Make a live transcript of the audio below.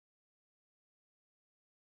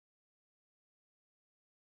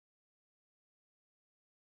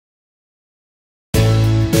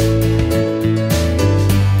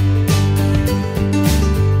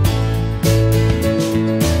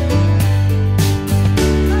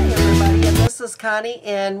Connie,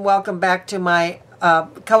 and welcome back to my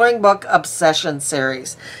coloring book obsession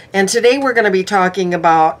series. And today we're going to be talking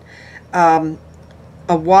about a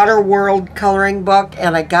water world coloring book,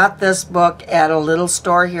 and I got this book at a little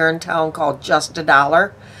store here in town called Just a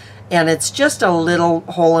Dollar, and it's just a little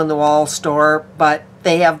hole-in-the-wall store, but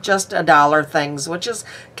they have just a dollar things, which is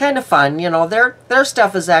kind of fun. You know, their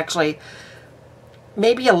stuff is actually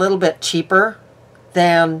maybe a little bit cheaper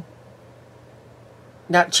than,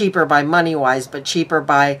 not cheaper by money wise, but cheaper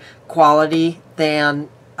by quality than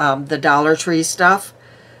the Dollar Tree stuff.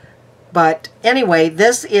 But anyway,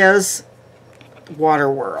 this is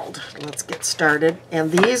Water World. Let's get started.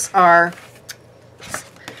 And these are,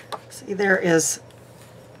 see, there is,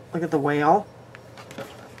 look at the whale.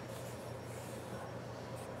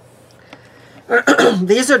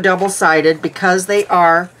 These are double-sided because they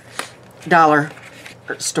are dollar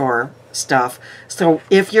store stuff. So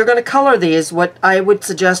if you're going to color these, what I would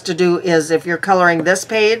suggest to do is, if you're coloring this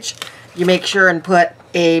page, you make sure and put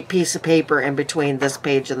a piece of paper in between this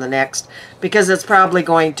page and the next, because it's probably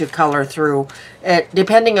going to color through it,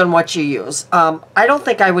 depending on what you use. I don't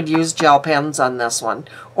think I would use gel pens on this one,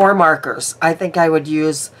 or markers. I think I would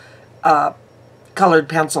use colored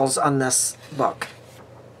pencils on this book.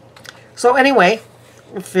 So anyway,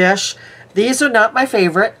 fish. These are not my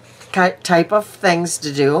favorite type of things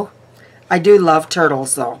to do. I do love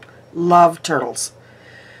turtles, though. Love turtles.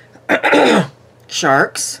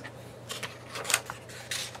 Sharks.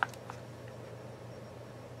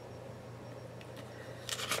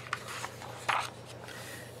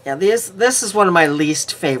 Yeah, this is one of my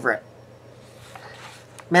least favorite.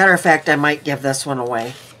 Matter of fact, I might give this one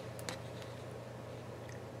away,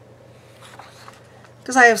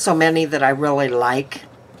 because I have so many that I really like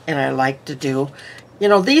and I like to do. You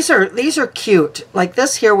know, these are cute. Like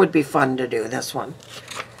this here would be fun to do, this one.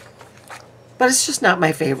 But it's just not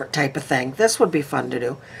my favorite type of thing. This would be fun to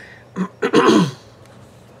do.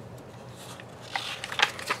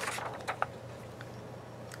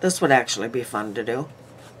 This would actually be fun to do.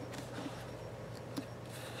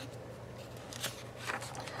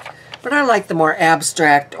 But I like the more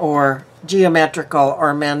abstract or geometrical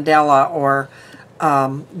or mandala or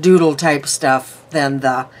doodle type stuff than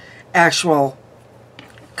the actual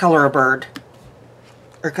color a bird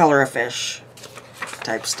or color a fish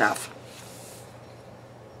type stuff.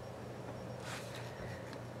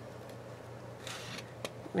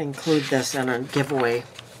 I'll include this in a giveaway,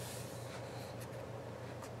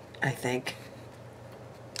 I think.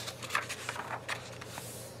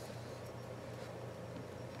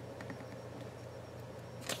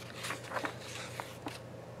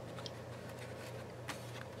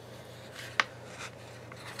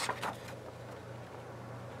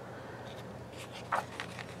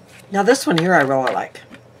 Now this one here I really like.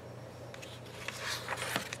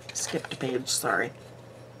 Skipped a page, sorry.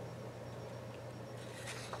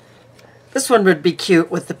 This one would be cute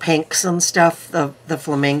with the pinks and stuff, the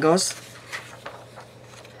flamingos.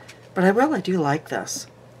 But I really do like this.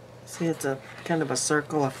 See, it's a kind of a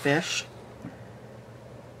circle of fish.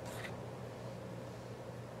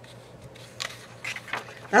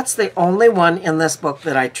 That's the only one in this book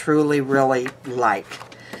that I truly, really like.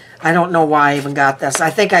 I don't know why I even got this.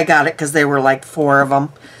 I think I got it because they were like 4 of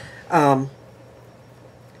them. And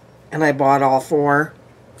I bought all 4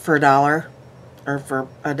 for $1, or for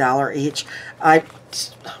 $1 each.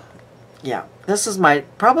 Yeah, this is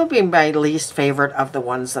probably my least favorite of the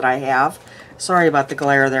ones that I have. Sorry about the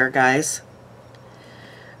glare there, guys.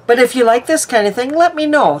 But if you like this kind of thing, let me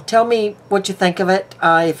know. Tell me what you think of it.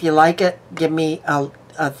 If you like it, give me a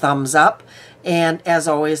thumbs up. And as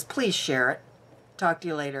always, please share it. Talk to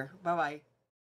you later. Bye-bye.